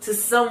light to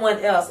someone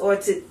else, or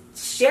to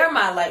share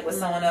my light with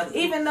someone else,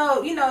 even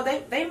though, you know,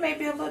 they may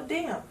be a little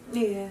dim.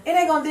 Yeah. It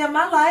ain't going to dim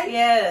my light.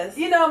 Yes.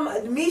 You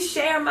know, me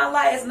sharing my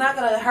light is not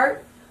going to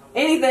hurt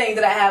anything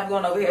that I have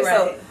going over here. Right.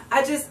 So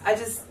I just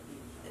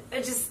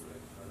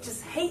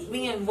hate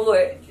being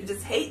bored. I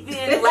just hate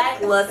being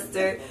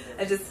lackluster.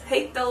 I just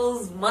hate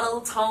those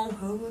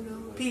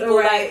monotone people.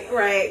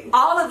 Right.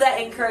 All of that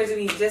encourages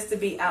me just to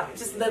be out,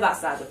 just live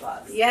outside the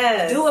box.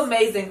 Yes. Do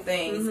amazing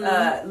things.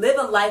 Live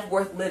a life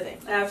worth living.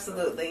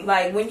 Absolutely.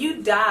 Like when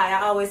you die,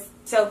 I always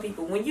tell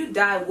people, when you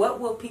die, what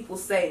will people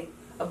say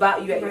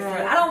about you at your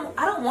funeral?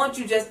 I don't want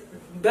you just,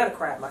 you better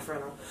cry at my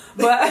funeral,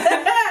 but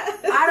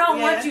I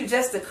don't want you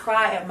just to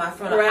cry at my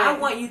funeral. I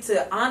want you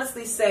to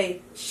honestly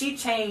say, she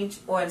changed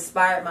or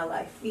inspired my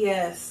life.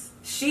 Yes.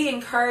 She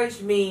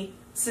encouraged me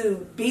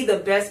to be the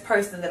best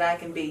person that I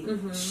can be.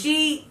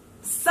 She,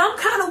 some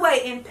kind of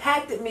way,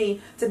 impacted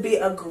me to be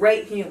a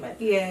great human.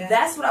 Yeah.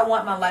 That's what I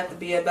want my life to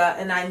be about.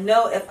 And I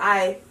know if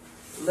I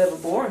live a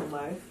boring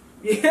life,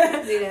 or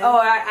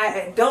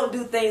I don't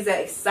do things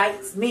that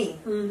excites me,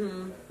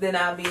 then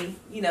I'll be,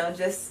 you know,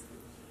 just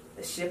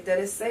a ship that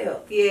has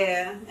sailed.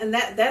 Yeah, and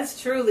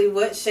that's truly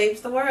what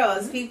shapes the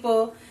world, is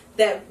people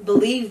that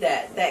believe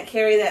that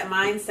carry that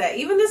mindset.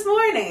 Even this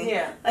morning,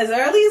 as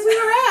early as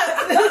we were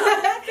up,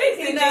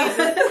 you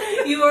know,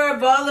 you were a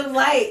ball of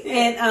light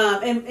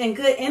and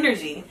good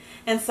energy.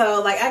 And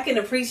so, like, I can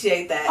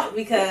appreciate that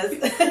because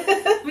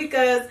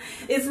because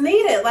it's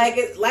needed.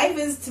 Like, life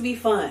is to be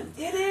fun.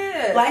 It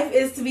is. Life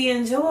is to be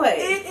enjoyed.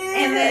 It is.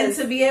 And then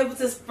to be able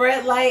to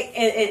spread light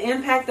and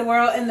impact the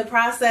world in the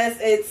process,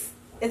 it's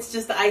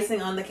just the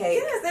icing on the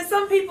cake. Yes. And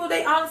some people,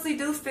 they honestly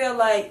do feel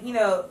like, you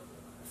know,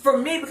 for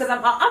me, because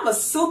I'm a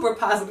super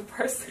positive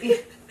person.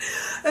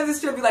 And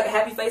this should be like a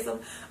happy face on,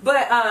 but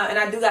and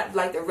I do got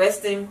like the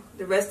resting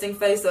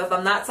face. So if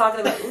I'm not talking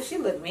about, oh, she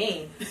look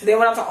mean. Then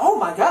when I'm talking, oh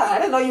my God, I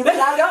didn't know you were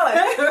not going.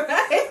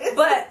 Right?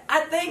 But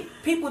I think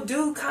people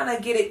do kind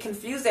of get it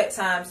confused at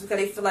times because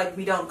they feel like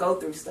we don't go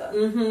through stuff.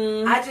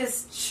 I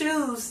just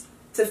choose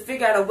to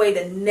figure out a way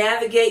to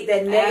navigate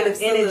that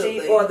negative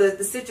energy or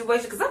the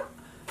situation, because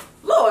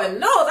Lord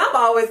knows I'm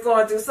always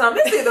going through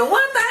something. It's either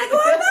one thing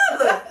or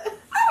another.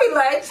 I be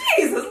like,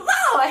 Jesus,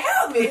 Lord,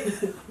 help me.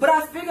 But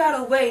I figure out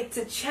a way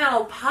to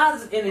channel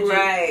positive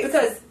energy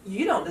because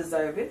you don't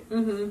deserve it.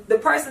 The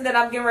person that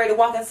I'm getting ready to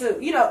walk into,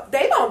 you know,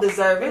 they don't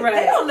deserve it.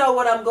 They don't know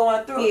what I'm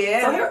going through.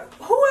 So here,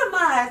 who am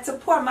I to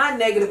pour my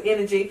negative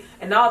energy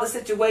and all the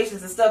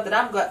situations and stuff that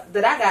I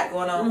got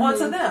going on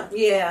onto them?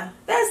 Yeah,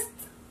 that's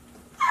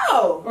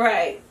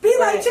be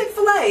like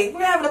Chick-fil-A.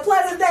 We're having a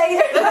pleasant day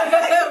here.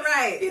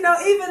 You know,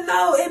 even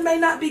though it may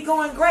not be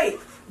going great,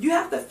 you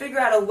have to figure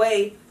out a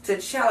way to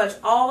challenge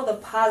all the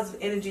positive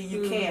energy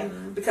you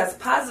can, because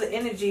positive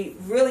energy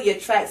really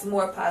attracts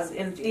more positive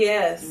energy.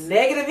 Yes.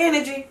 Negative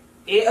energy,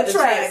 it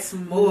attracts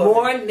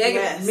more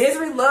negative.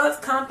 Misery loves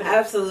company.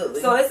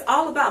 Absolutely. So it's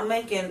all about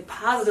making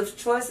positive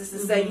choices to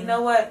say, you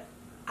know what?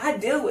 I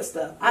deal with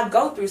stuff. I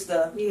go through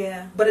stuff.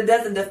 Yeah. But it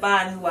doesn't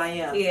define who I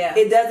am. Yeah.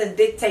 It doesn't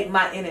dictate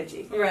my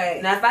energy.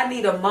 Right. Now, if I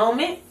need a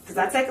moment, because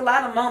I take a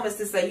lot of moments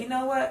to say, you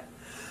know what?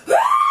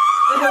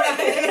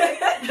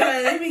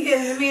 Let me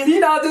you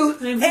know, do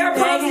air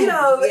punches, you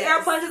know,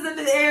 air punches in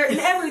the air and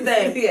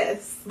everything.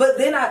 Yes. But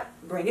then I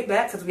bring it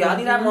back, because we all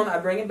need our moment. I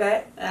bring it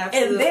back.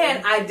 Absolutely. And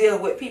then I deal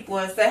with people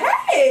and say,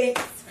 hey,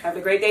 have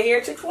a great day here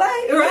at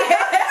Chick-fil-A.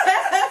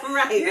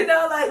 Right. You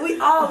know, like we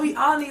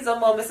all need some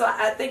moments. So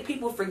I think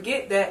people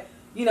forget that,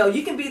 you know,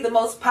 you can be the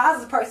most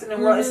positive person in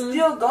the world and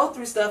still go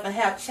through stuff and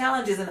have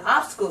challenges and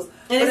obstacles.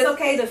 And it's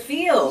okay to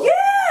feel.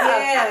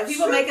 Yeah.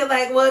 People make it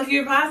like, well, if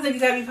you're positive, you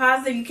gotta be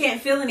positive. You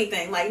can't feel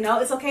anything. Like, no,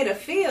 it's okay to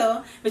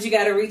feel, but you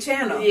gotta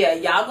rechannel. Yeah,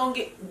 y'all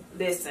gonna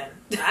listen,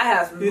 I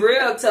have some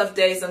real tough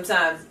days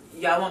sometimes.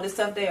 Y'all want this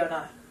tough day or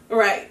not?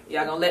 Right.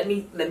 Y'all gonna let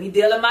me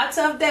deal in my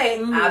tough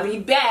day. I'll be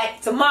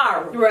back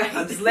tomorrow. Right.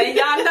 I'm just letting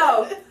y'all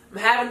know. I'm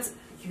having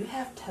you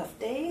have tough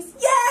days?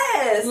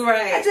 Yes.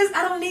 Right.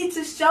 I don't need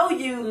to show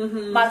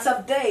you my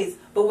tough days,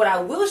 but what I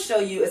will show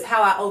you is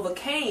how I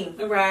overcame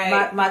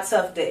my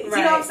tough days. Right.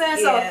 You know what I'm saying?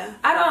 So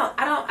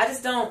I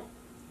just don't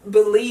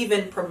believe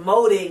in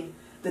promoting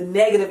the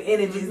negative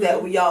energies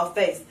that we all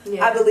face.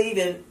 Yeah. I believe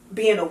in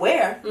being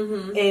aware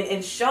Mm-hmm.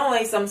 and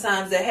showing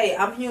sometimes that, hey,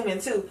 I'm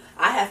human too.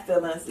 I have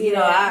feelings. You Yeah.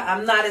 know,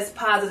 I'm not as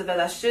positive as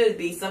I should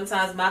be.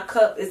 Sometimes my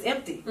cup is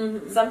empty.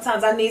 Mm-hmm.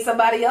 Sometimes I need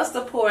somebody else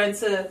to pour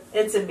into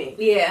me.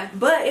 Yeah.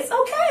 But it's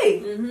okay.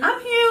 Mm-hmm. I'm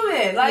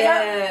human. Like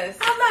Yes.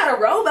 I'm not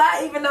a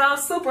robot, even though I'm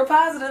super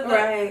positive. But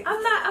Right.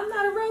 I'm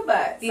not a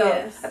robot. So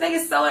Yes. I think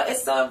it's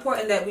so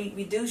important that we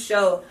do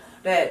show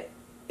that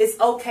it's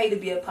okay to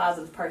be a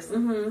positive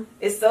person. Mm-hmm.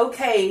 It's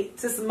okay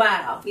to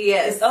smile.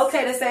 Yes. It's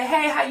okay to say,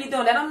 hey, how you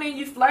doing? That don't mean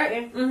you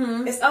flirting.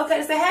 Mm-hmm. It's okay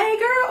to say, hey,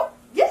 girl,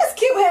 yes,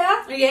 cute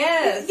hair.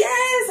 Yes.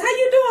 Yes, how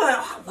you doing?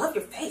 Oh, I love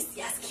your face.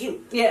 Yes,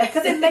 cute. Yeah.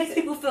 Because it makes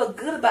people feel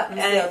good about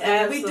themselves.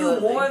 And when we do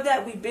more of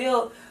that, we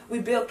build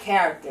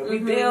character.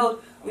 Mm-hmm.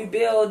 We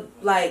build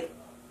like,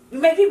 we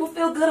make people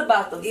feel good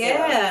about themselves.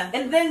 Yeah.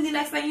 And then the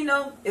next thing you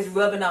know, it's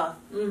rubbing off.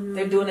 Mm-hmm.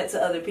 They're doing it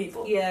to other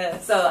people. Yeah.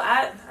 So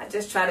I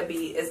just try to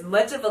be as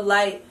much of a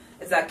light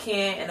as I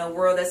can in a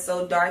world that's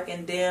so dark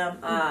and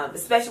dim,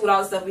 especially with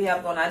all the stuff we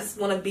have going on. I just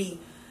want to be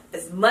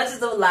as much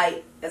of a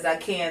light as I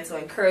can to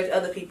encourage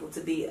other people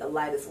to be a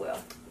light as well.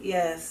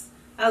 Yes.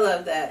 I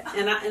love that.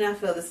 And I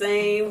feel the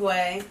same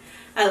way.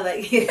 I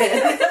like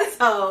it.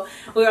 So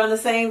we're on the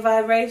same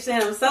vibration.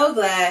 I'm so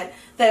glad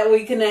that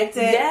we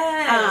connected.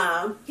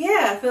 Yes.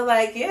 Yeah, I feel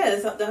like,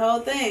 the whole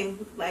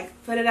thing. Like,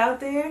 put it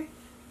out there.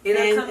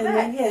 It'll come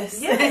back. Then, yes.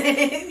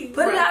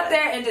 Put it out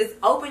there and just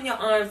open your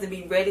arms and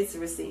be ready to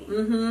receive.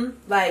 Mm-hmm.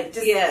 Like,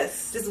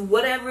 just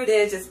whatever it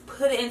is, just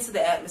put it into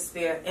the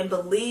atmosphere and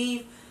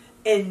believe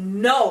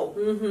and know.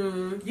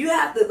 Mm-hmm. You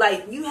have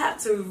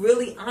to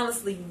really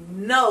honestly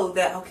know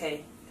that,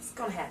 okay, it's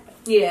going to happen.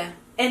 Yeah.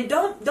 And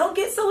don't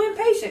get so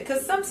impatient,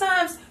 because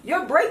sometimes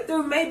your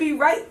breakthrough may be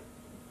right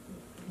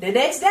the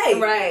next day.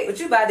 Right. But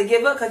you about to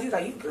give up because you're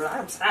like, girl,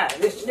 I'm tired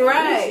of this shit.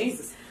 Right. Oh,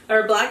 Jesus.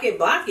 Or block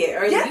it.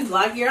 Or you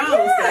block your own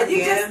stuff.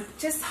 You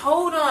just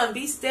hold on.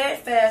 Be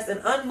steadfast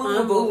and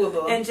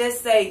unmovable. And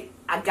just say,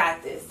 I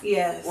got this.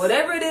 Yes.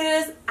 Whatever it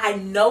is, I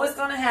know it's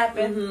going to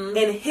happen. Mm-hmm.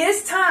 In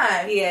His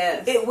time,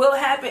 Yes. it will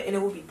happen and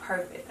it will be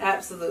perfect.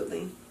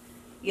 Absolutely.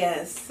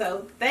 Yes.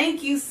 So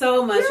thank you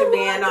so much for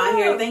being on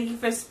here. Thank you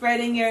for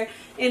spreading your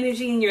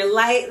energy and your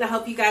light. And I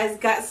hope you guys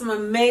got some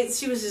amazing.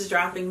 She was just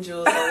dropping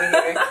jewels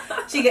over here.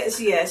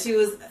 She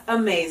was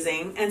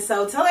amazing. And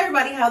so tell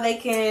everybody how they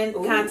can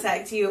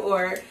contact you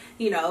or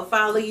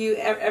follow you.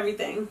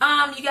 Everything.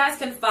 You guys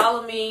can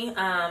follow me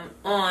on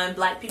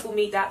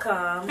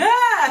blackpeoplemeet.com.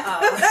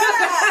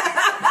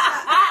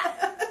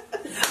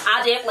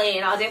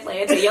 I'll just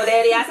play. To your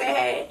daddy, I say,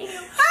 hey.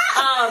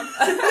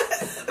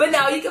 But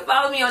no, you can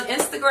follow me on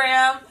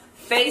Instagram,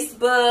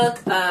 Facebook,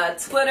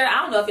 Twitter.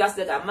 I don't know if y'all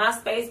still got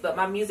MySpace, but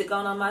my music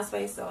going on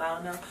MySpace, so I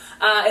don't know.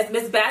 It's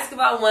Miss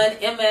Basketball 1,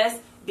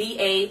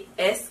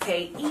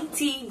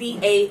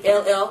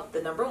 MSBASKETBALL,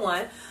 the number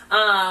 1.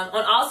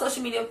 On all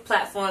social media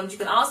platforms. You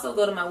can also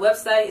go to my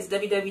website. It's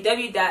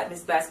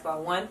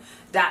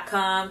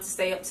www.missbasketball1.com to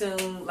stay up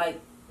tuned, with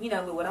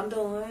what I'm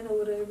doing or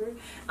whatever.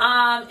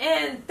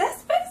 And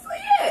that's basically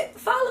it.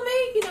 Follow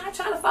me. I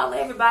try to follow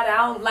everybody. I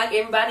don't like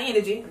everybody's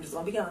energy. I'm just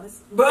going to be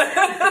honest. But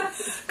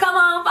come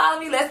on, follow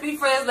me. Let's be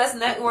friends. Let's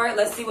network.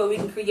 Let's see what we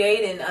can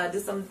create and do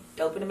some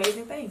dope and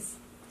amazing things.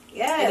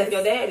 Yes. And if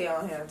your daddy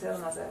on here, tell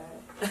him I said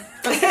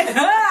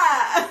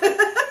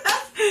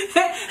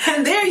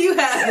And there you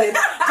have it.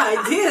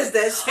 Ideas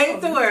that shape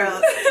the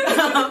world.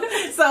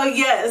 So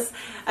yes,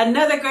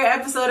 another great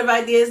episode of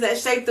Ideas That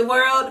Shape the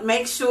World.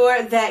 Make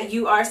sure that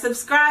you are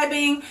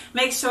subscribing.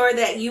 Make sure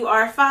that you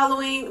are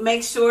following.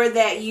 Make sure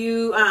that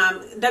you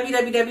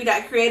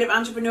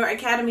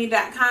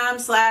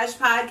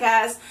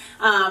www.creativeentrepreneur.academy.com/podcast.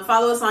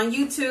 Follow us on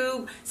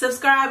YouTube.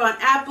 Subscribe on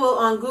Apple,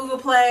 on Google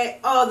Play,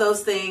 all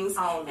those things.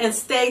 And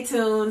stay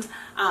tuned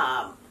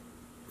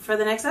for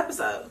the next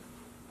episode.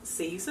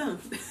 See you soon.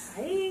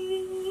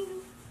 hey.